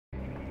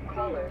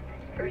Caller,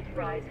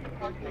 Earthrise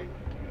Apartment.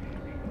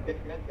 This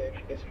message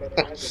is for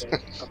the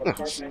residents of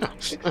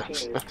apartment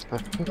 16.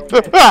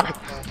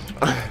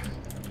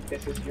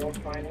 This is your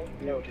final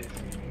notice.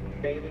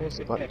 Where's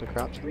the button to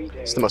crouch?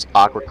 It's the most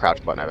awkward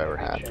crouch button I've ever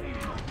had.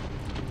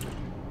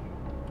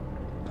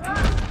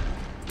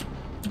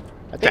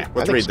 Okay,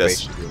 let's read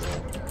this.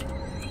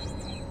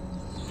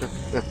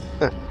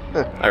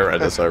 I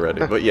read this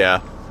already, but yeah.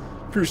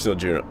 Personal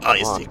Journal,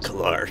 Isaac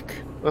Clarke.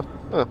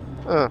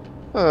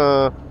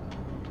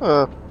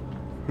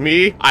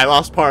 Me? I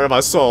lost part of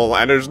my soul,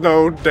 and there's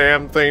no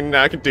damn thing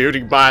I can do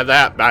to buy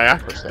that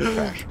back. Push that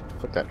trash.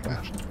 Put that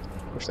trash.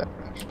 Push that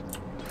trash.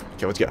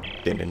 Okay, let's go.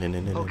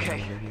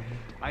 Okay.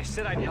 I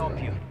said I'd help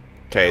you.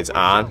 Okay, it's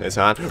on. It's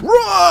on.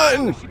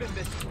 Run!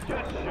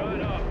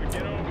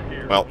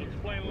 Well.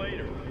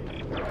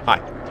 Hi.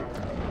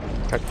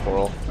 Tech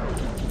coral.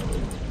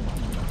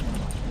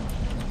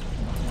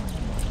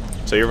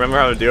 So you remember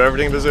how to do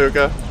everything,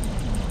 Bazooka?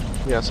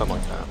 Yeah, something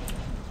like that.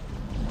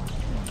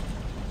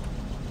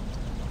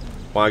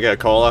 Wanna get a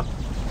cola?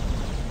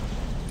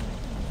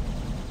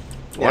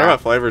 Yeah. Wonder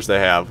what flavors they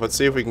have. Let's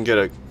see if we can get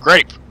a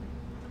Grape!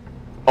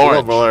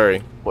 orange.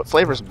 Orange. What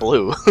flavor's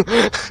blue?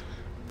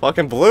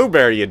 Fucking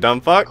blueberry, you dumb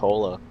fuck.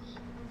 Cola.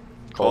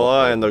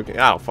 Cola and the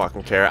I don't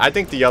fucking care. I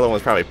think the yellow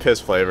one's probably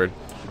piss flavored.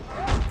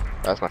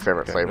 That's my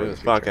favorite flavor.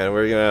 It's fucking.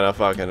 We're gonna have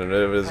fucking. It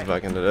is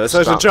fucking. It's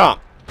such a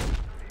jump.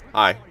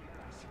 Hi.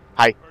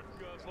 Hi.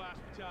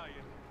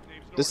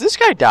 Does this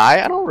guy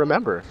die? I don't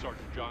remember.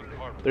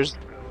 There's.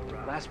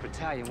 Last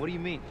battalion, what do you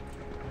mean?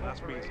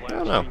 Last means I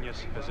don't last know.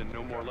 genius, as in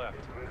no more left.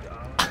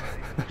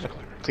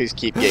 Please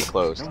keep gate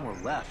closed. No more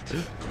left.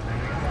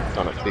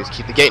 Donut, please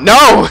keep the gate.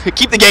 No!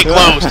 Keep the gate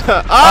closed!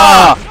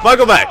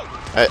 Michael Bay!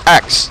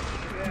 X.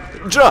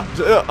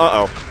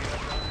 Uh-oh.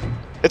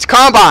 It's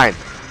Combine!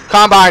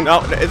 Combine!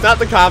 No, it's not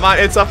the Combine.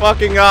 It's a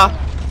fucking,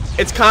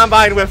 it's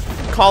Combine with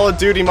Call of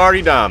Duty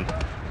Marty Dom.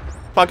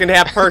 Fucking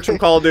have perks from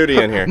Call of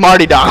Duty in here.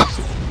 Marty Dom.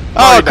 Oh,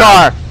 Marty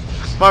car!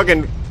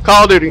 Fucking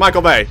Call of Duty.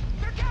 Michael Bay.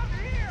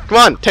 Come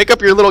on, take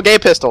up your little gay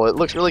pistol. It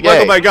looks really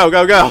gay. Michael Bay, go,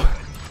 go, go.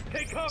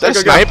 Is that a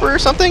sniper or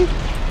something?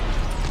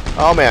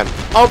 Oh, man.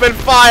 Open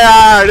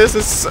fire! This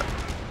is...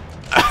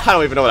 I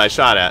don't even know what I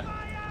shot at.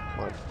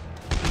 What?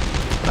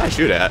 What did I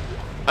shoot at?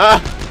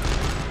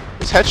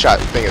 This headshot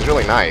thing is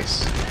really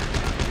nice.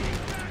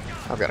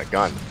 I've got a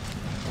gun.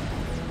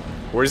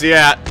 Where's he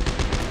at?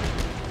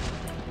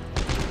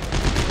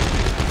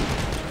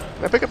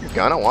 Can I pick up your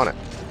gun? I want it.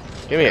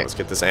 Give me Okay, it. let's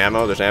get this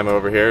ammo. There's ammo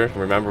over here.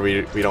 Remember,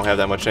 we don't have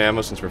that much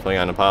ammo since we're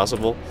playing on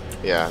Impossible.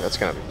 Yeah, that's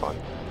gonna be fun.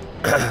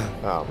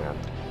 Oh, man.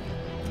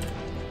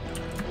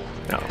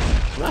 No.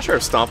 I'm not sure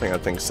if stomping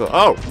that thing's still...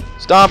 Oh!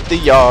 Stomp the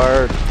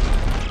yard.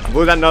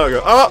 Blew that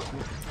nugget. Oh!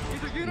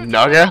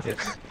 Nugget?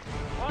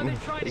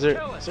 Is there...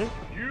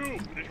 You!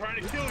 They're trying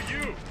to kill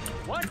you!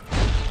 What?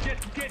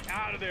 Get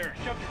out of there!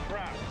 Shut your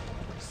trap!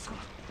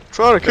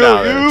 Trying to Get out kill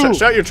of there. you!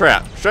 Shut your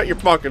trap. Shut your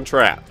fucking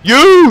trap.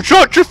 You!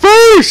 Shut your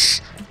face!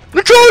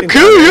 They're trying to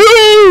kill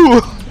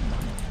you! What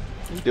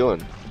are you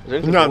doing? Is there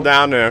anything Not cool?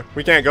 down there.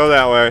 We can't go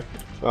that way.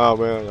 Oh,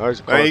 man.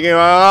 Isaac You Clarke.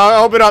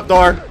 can, open up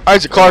door.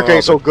 Isaac Clarke Oh,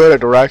 ain't so good at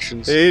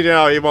directions. He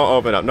won't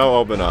open up. No,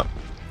 open up.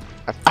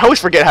 I always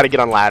forget how to get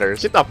on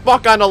ladders. Get the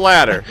fuck on the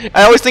ladder.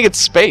 I always think it's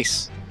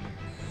space.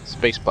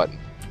 Space button.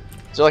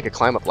 Is there like a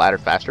climb up ladder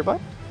faster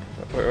button?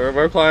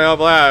 We're climbing up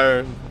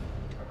ladder.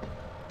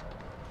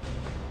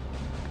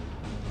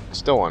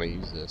 Still want to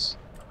use this.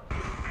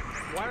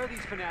 Why are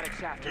these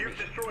fanatics after me? You've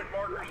destroyed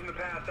markers in the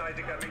past,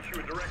 Isaac. That makes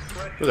you a direct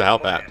threat. Where's the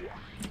help at?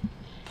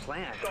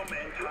 Plan. Some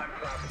end-time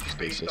prophecy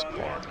Stasis based on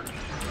pad. markers.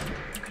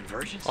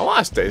 Conversions? I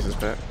want stasis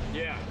pad.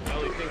 Yeah,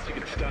 Ellie thinks you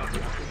can stop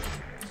it.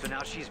 So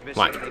now she's missing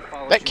Mike, and they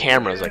follow That you.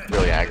 camera's like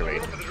really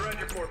aggravating. Over the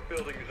Dredgerport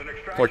building is an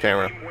extraction What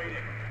camera? team waiting.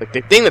 Like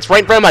the thing that's right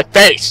in front of my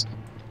face.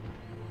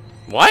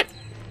 What?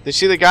 Did you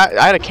see the guy?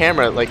 I had a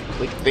camera like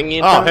thingy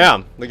in Oh, front of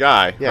me. him. The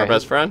guy. Yeah, Our he-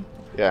 best friend?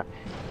 Yeah.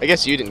 I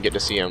guess you didn't get to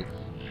see him.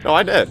 No,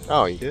 I did.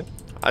 Oh, you did?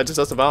 I just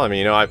doesn't bother me.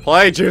 You know, I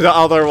played you the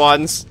other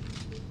ones.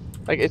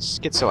 Like it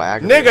just gets so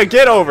aggravating. Nigga,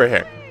 get over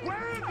here.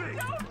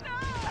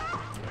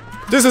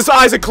 This is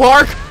Isaac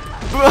Clarke.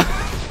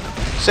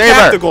 Save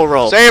Tactical her.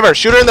 roll. Save her.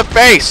 Shoot her in the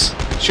face.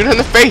 Shoot her in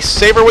the face.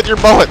 Save her with your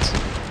bullets.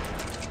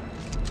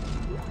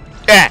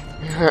 Eh.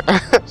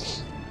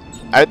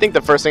 I think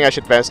the first thing I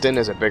should invest in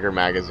is a bigger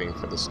magazine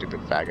for the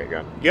stupid faggot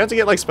gun. You have to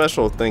get like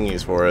special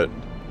thingies for it.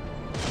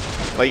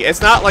 Like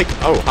it's not like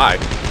oh hi.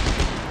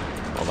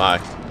 Oh hi.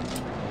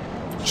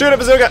 Shoot a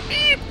bazooka.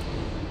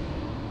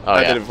 Oh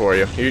I yeah. did it for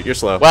you. You're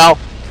slow. Well.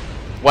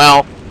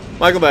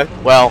 Michael Bay.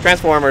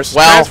 Transformers.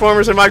 Well.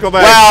 Transformers and Michael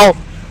Bay. Well.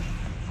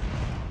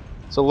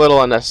 It's a little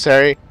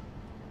unnecessary.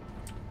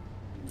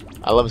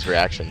 I love his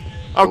reaction.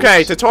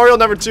 Okay, Oops. tutorial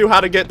number 2,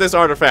 how to get this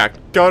artifact.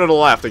 Go to the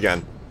left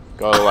again.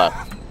 Go to the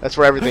left. That's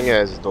where everything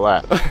is the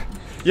left.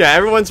 Yeah,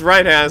 everyone's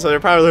right hand, so they're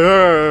probably like,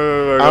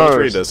 oh, let's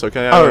read this,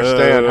 okay? I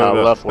understand how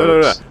left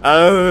works. I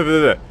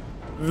don't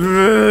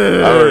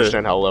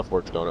understand how left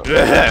works, don't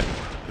it?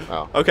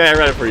 Oh. Okay, I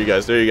read it for you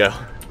guys. There you go.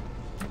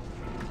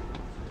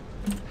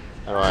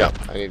 How do I?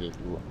 Yep. I need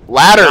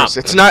ladders.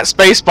 Jump. It's not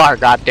spacebar.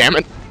 God damn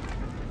it!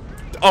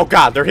 Oh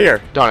God, they're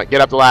here. Don't it?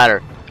 Get up the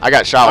ladder. I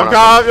got shot. I'm when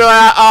going.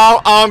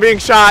 Oh, I'm being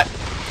shot.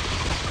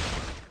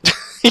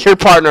 Your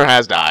partner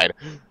has died.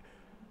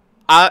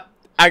 I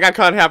got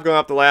cut in half going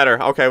up the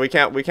ladder. Okay, we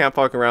can't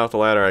fuck around with the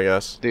ladder, I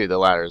guess. Dude, the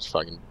ladder is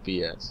fucking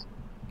BS.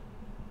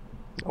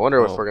 I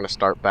wonder if Oh. we're gonna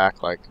start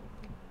back like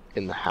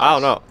in the house. I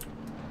don't know.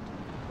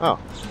 Oh,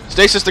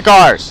 stasis the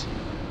cars.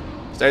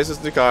 Stasis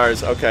the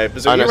cars. Okay,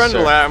 but so you run the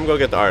Unnecessary. ladder. I'm gonna go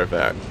get the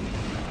artifact.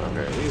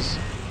 Okay, these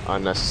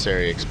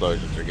unnecessary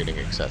explosions are getting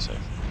excessive.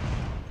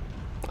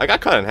 I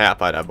got cut in half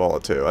by that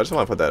bullet too. I just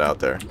want to put that out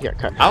there. Yeah,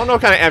 cut. I don't know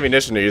what kind of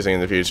ammunition they're using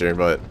in the future,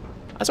 but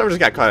I sort of just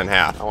got cut in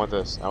half. I want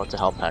this. I want the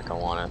health pack. I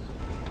want it.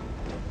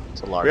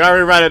 It's a large. We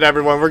already read it,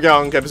 everyone. We're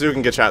going. Bazooka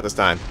can get shot this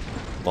time.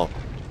 Well,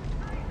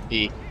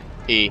 E,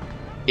 E,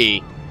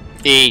 E,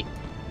 E,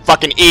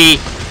 fucking E,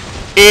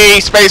 E,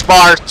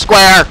 spacebar,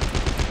 square,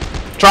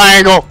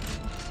 triangle.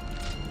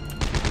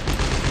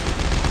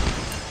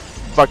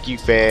 Fuck you,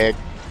 fag.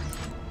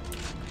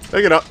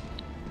 pick it up.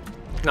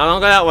 No,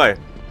 don't go that way.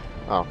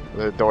 Oh,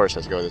 the door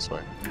says go this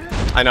way.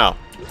 I know.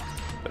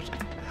 There's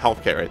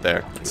health kit right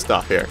there. And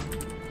stuff here.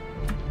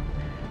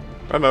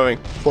 We're moving.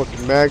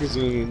 Fucking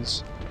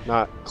magazines,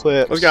 not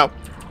clips. Let's go.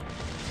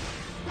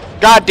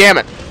 God damn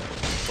it!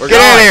 We're Get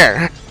going. in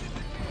here!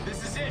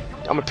 This is it.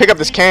 I'm gonna pick up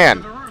this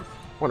can.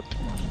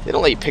 They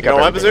don't let you pick You up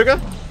know what, everything.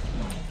 Bazooka?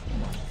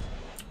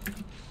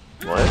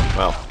 What?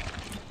 Well.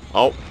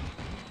 Oh.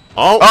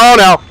 Oh. Oh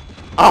no!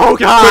 Oh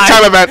God. Quick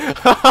time event.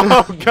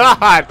 Oh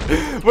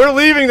God. We're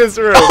leaving this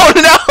room. Oh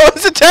no!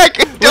 It's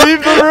attacking!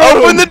 Leave the room.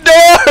 Open the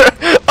door!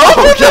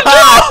 Open the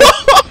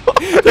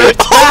door! They're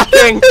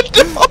attacking.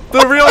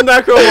 The real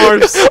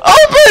necromorphs.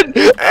 Open!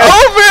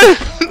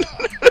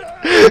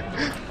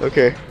 Open!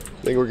 Okay,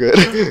 I think we're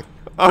good.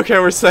 Okay,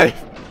 we're safe.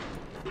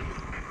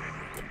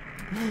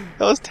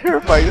 That was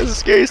terrifying. That's the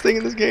scariest thing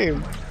in this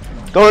game.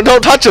 Don't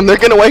touch them. They're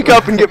gonna wake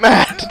up and get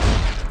mad.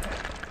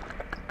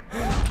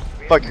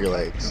 Fuck your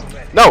legs.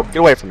 No, get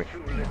away from me.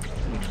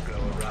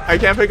 I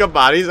can't pick up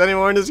bodies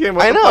anymore in this game.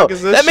 What I the know. fuck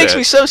is this That makes shit?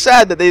 me so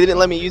sad that they didn't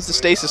let me use the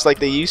stasis like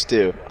they used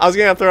to. I was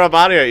gonna throw a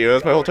body at you.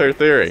 That's my whole entire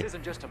theory. This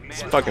isn't just a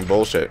It's man. fucking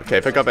bullshit.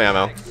 Okay, pick up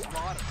ammo.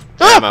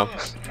 Ah! Ammo.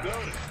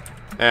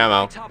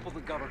 Ammo. Topple the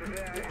government.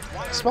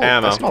 I smell,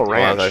 Ammo. I smell Oh, that's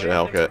ranch. actually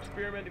help kit.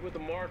 Experimenting with the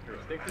markers.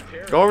 Think the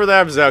terror- Go over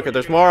there, Bazooka.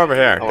 There's more over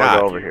here. I wanna go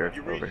God. over here.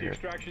 You Over reached the here.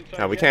 extraction site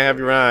God, we yet? can't have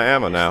you run out of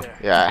ammo now.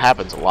 Yeah, it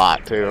happens a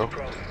lot too.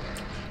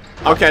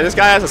 Okay, this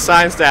guy has a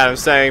sign stat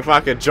saying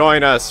fucking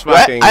join us.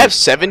 What? Fucking. I have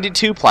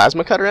 72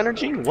 plasma cutter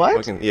energy? What?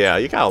 Fucking, yeah,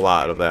 you got a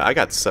lot of that. I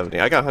got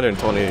 70. I got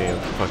 120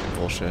 of fucking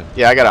bullshit.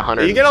 Yeah, I got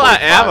 100. You get a lot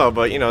of ammo,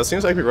 but you know, it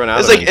seems like we run out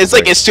It's of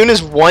like as soon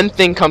as one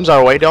thing comes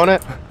our way, don't it?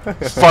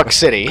 Fuck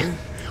city.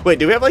 Wait,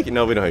 do we have like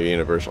no? We don't have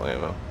universal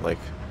ammo. Like,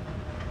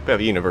 we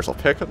have universal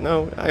pickup.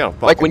 No, I don't.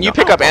 Like when you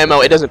pick up ammo,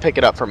 it doesn't pick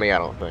it up for me. I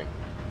don't think.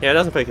 Yeah, it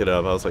doesn't pick it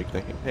up. I was like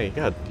thinking, hey, you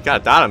got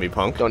a dot on me,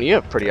 punk. Don't you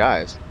have pretty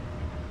eyes?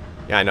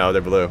 Yeah, I know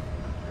they're blue.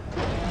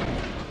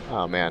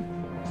 Oh man.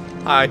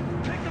 Hi.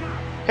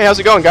 Hey, how's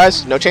it going,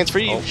 guys? No chance for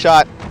you. Oh.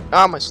 Shot.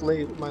 Ah, my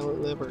slave, my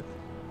liver.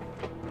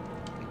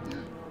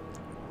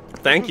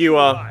 Thank you.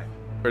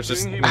 For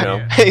just you know.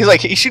 He's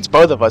like he shoots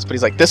both of us, but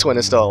he's like this one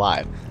is still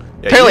alive.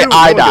 Yeah, Apparently you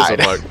I ruined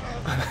this died.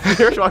 one.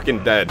 You're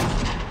fucking dead.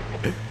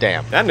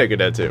 Damn. That nigga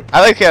dead too.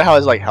 I like how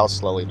his like health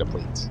slowly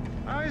depletes.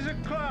 Isaac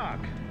Clarke.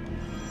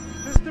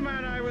 That's the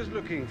man I was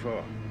looking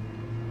for.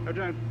 Oh,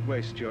 don't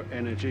waste your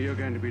energy. You're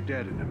going to be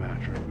dead in a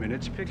matter of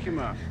minutes. Pick him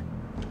up.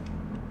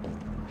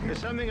 There's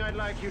something I'd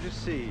like you to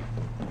see.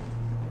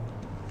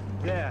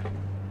 There.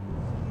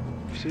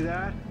 You see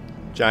that?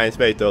 Giant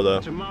space dildo.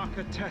 It's a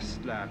marker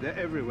test lab. They're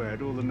everywhere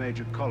at all the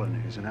major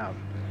colonies and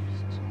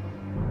outposts.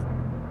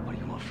 What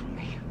do you want from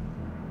me?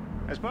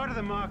 As part of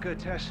the marker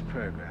test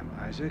program,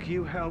 Isaac,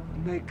 you helped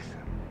make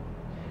them.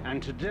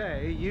 And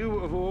today, you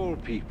of all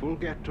people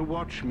get to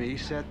watch me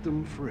set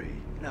them free.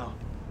 No.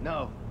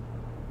 No.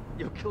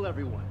 You'll kill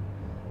everyone.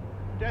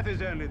 Death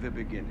is only the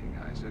beginning,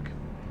 Isaac.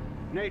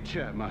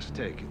 Nature must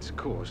take its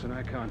course, and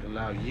I can't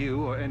allow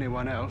you or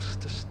anyone else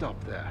to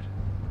stop that.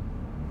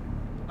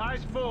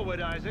 Eyes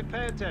forward, Isaac.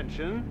 Pay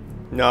attention.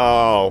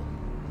 No.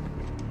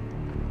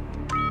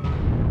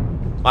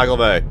 Michael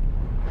Bay.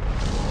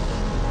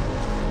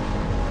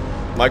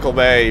 Michael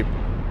Bay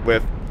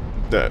with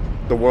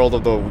the world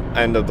of the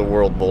end of the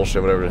world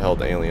bullshit, whatever the hell,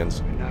 the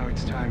aliens. Now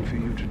it's time for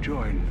you to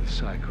join the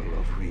cycle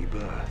of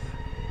rebirth.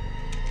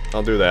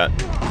 I'll do that.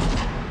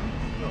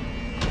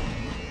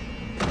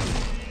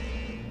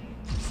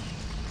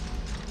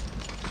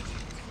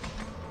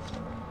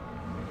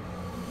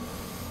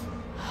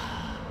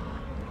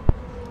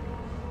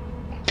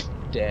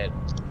 Dead.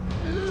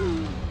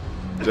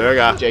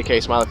 Zerga.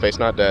 JK smiley face,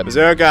 not dead.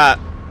 Zerga.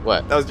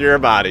 What? Those are your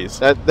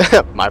bodies.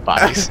 My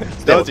bodies.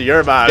 Those are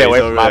your bodies. Stay away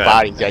from over my there.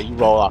 bodies. Yeah, you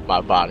roll off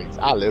my bodies.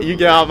 I live. You here.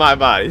 get off my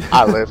body.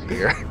 I live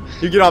here.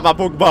 You get off my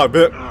Pokemon,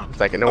 bitch. It's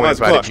like no Oh, one that's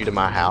invited Clark. you to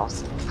my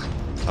house.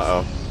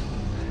 Uh oh.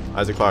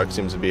 Isaac Clarke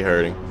seems to be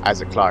hurting.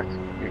 Isaac Clarke,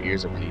 your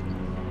ears are peeled.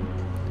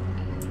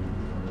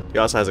 He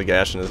also has a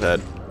gash in his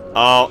head.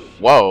 Oh,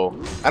 Whoa.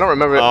 I don't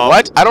remember. Oh.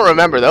 What? I don't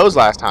remember those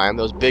last time.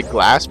 Those big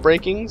glass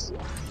breakings.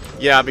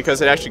 yeah,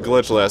 because it actually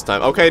glitched last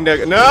time. Okay,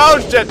 Nick. No,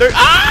 shit.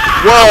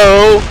 Ah!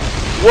 Whoa!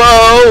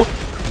 Whoa!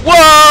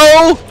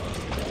 Whoa!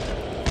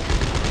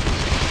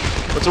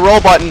 What's the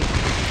roll button?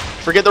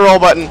 Forget the roll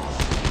button.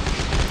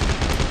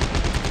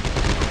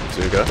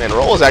 Bazooka. Man,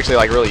 roll is actually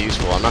like really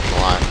useful. I'm not gonna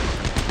lie.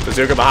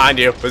 Bazooka behind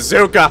you.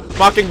 Bazooka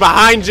fucking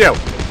behind you.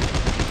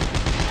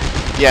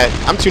 Yeah,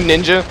 I'm too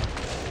ninja.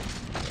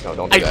 No,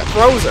 don't do I that.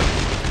 froze him.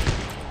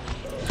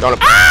 Don't.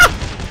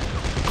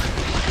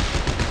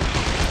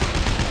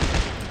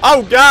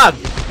 Oh, God.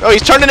 Oh,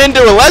 he's turning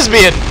into a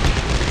lesbian.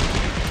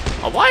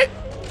 A what?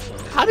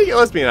 How do you get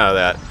lesbian out of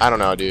that? I don't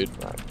know, dude.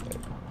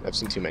 I've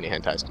seen too many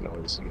hentais to know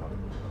where this is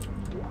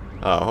going.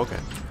 Oh, okay.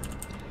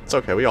 It's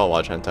okay. We all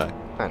watch hentai.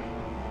 Man,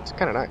 it's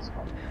kind of nice.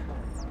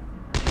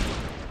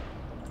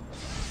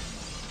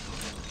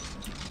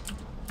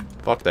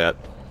 Fuck that.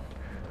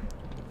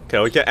 Okay,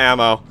 we get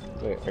ammo.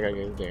 Wait, I gotta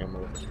get the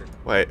ammo.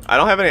 Wait, I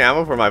don't have any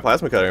ammo for my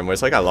plasma cutter anymore.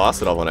 It's like I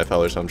lost it all when I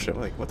fell or some shit.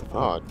 Like, what the fuck?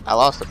 Oh, I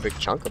lost a big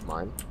chunk of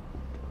mine.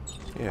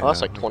 Yeah. I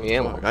lost like 20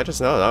 ammo. Fuck, I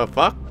just know. Oh,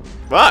 fuck.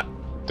 Fuck.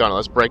 Donna,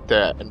 let's break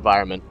the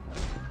environment.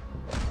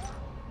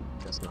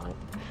 Guess not.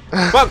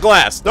 Fuck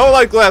glass. Don't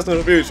like glass in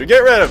the future. Get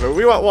rid of it.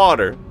 We want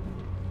water.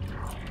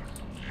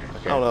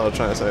 Okay. I don't know what I'm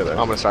trying to say there.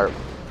 I'm gonna start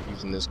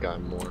using this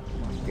gun more.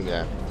 Give me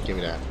that. Give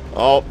me that.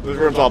 Oh, this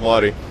room's all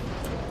bloody.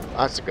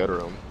 That's a good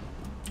room.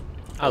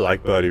 I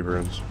like bloody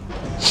rooms.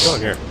 Go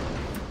in here.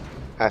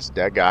 That's a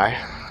dead guy.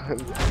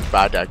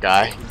 Bad that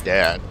guy.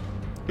 Dead.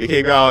 You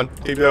keep going.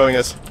 Keep doing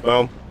this.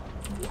 Boom.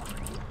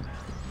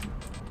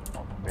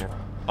 Man.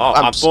 Oh,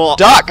 I'm full.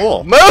 stuck. I'm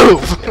full.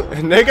 Move.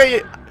 Nigga,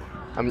 you...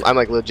 I'm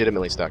like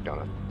legitimately stuck,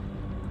 Donna.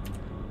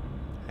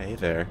 Hey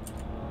there.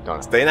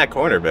 Donna. Stay in that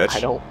corner, bitch.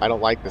 I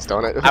don't like this,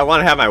 Donna. I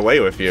want to have my way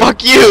with you.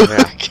 Fuck you.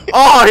 Yeah.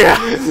 Oh,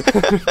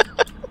 yeah.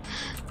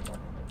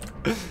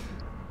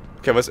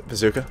 Okay, what's it?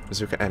 Bazooka?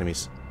 Bazooka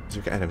enemies.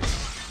 Bazooka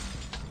enemies.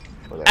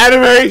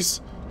 Enemies!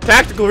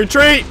 Tactical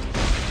retreat!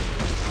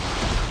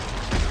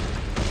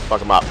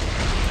 Fuck him up.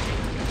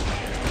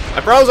 I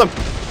froze him!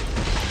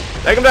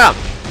 Take him down!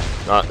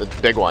 The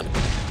big one.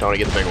 Don't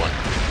get the big one.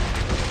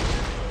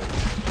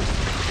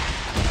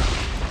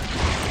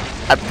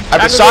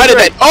 I've decided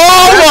that.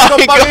 Oh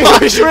my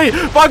god! Retreat!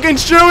 Fucking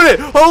shoot it!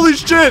 Holy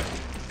shit!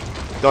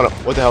 Donna,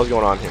 what the hell's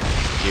going on here?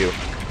 You.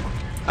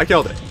 I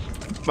killed it.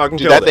 Fucking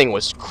Dude, killed that it. thing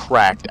was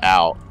cracked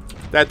out.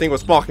 That thing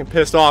was fucking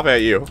pissed off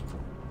at you.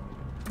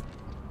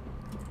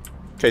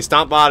 Okay,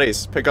 stomp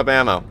bodies. Pick up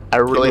ammo. I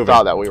Keep really moving.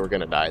 thought that we were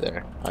gonna die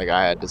there. Like,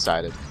 I had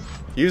decided.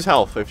 Use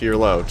health if you're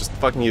low. Just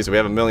fucking use it. We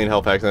have 1,000,000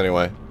 health packs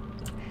anyway.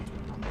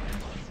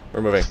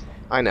 We're moving.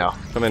 I know.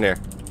 Come in here.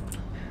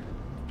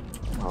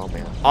 Oh,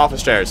 man.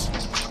 Office chairs.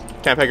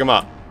 Can't pick them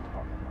up.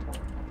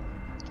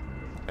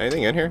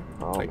 Anything in here?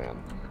 Oh, Like, man.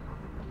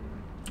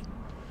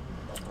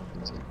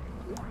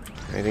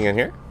 anything in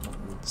here?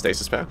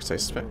 Stasis pack.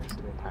 Stasis pack.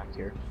 Packed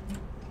here.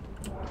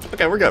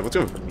 Okay, we're good. Let's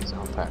move. He's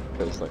on pack.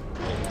 It's like,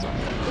 it's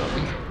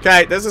on.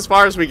 Okay, this is as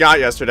far as we got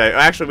yesterday.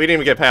 Actually, we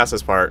didn't even get past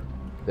this part.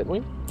 Didn't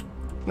we?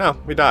 No,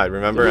 we died,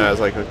 remember? And I was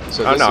like, So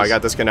oh this no, I is-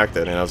 got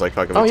disconnected, and I was like,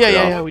 fuck it. Oh, let's yeah, get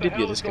yeah, off. yeah. We did What the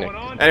get hell is going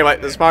disconnected. on? Anyway,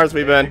 as far as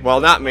we've been,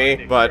 well, not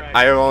me, but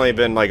I've only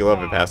been like a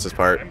little bit past this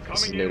part.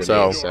 This is new to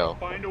So- me, so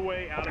Find a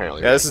way out of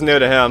apparently. Yeah, this is new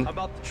to him. How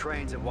about the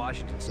trains at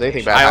Washington Does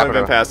anything Station? bad I happen? only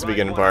been or- past the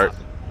beginning part.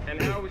 And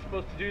how are we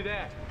supposed to do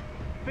that?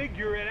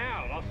 Figure it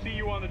out. I'll see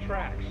you on the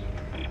tracks.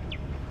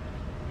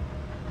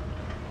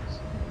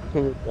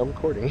 I'm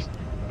recording.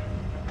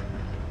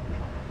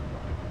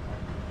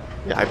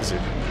 Yeah, hi,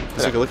 Bazooka.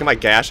 Bazooka, look at my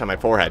gash on my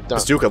forehead. Done.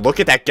 Bazooka, look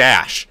at that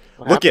gash.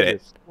 What Look at happened it.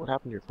 to your- What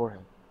happened to your forehead?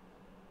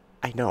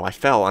 I know, I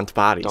fell onto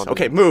bodies. Don't do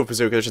Okay, that. move,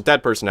 Bazooka. There's a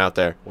dead person out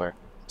there. Where?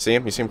 See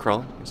him? You see him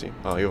crawling? You see him?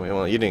 Oh,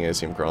 well, you didn't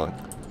see him crawling.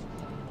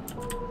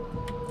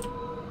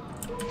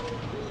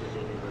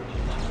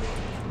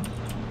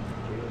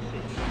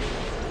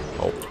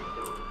 Oh.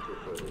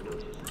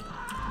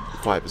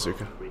 Quiet,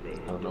 Bazooka.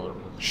 I don't know what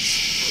it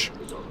Shh.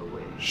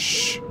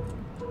 Shh.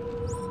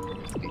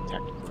 was. Be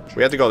tactical.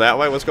 We have to go that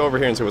way? Let's go over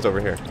here and see what's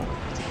over here.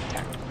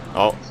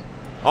 Oh.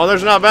 Oh,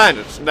 there's not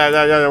bandits. That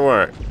doesn't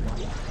work.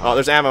 Oh,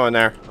 there's ammo in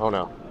there. Oh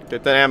no.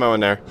 Get that ammo in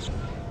there.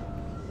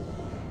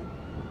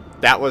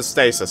 That was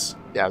stasis.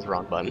 Yeah, it's the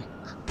wrong button.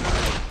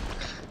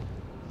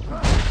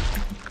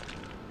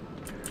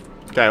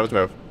 Okay, let's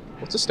move.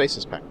 What's the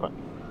stasis pack button?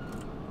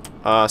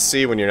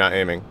 C when you're not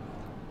aiming.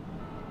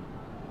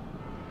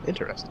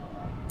 Interesting.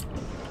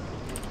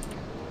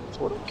 So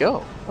where'd it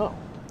go? Oh,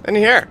 In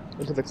here.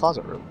 into the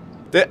closet room.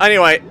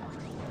 Anyway,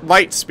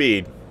 light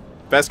speed.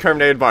 Best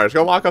carbonated bars.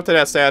 Go walk up to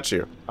that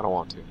statue. I don't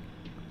want to.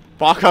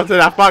 Walk up to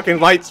that fucking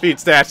light speed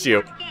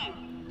statue.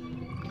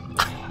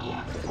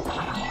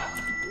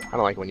 I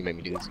don't like when you make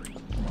me do this.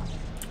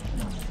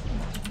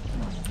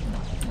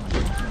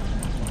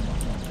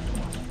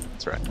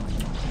 That's right.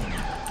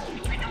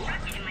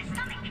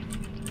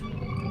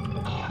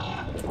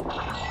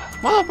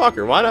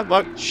 Motherfucker, why the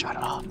fuck? Shut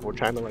up. We're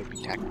trying to like be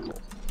tactical.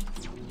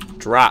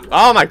 Drop.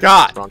 Oh my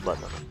god. Wrong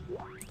button.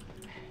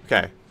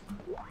 Okay.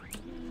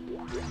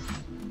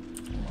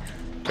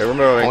 Okay, we're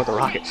I moving. want the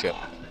rocket ship.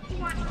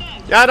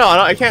 Yeah, no,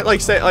 I can't,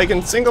 like, say, like,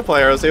 in single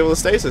player, I was able to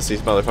stasis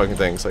these motherfucking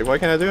things. Like, why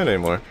can't I do it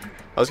anymore?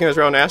 I was gonna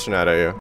throw an astronaut at you.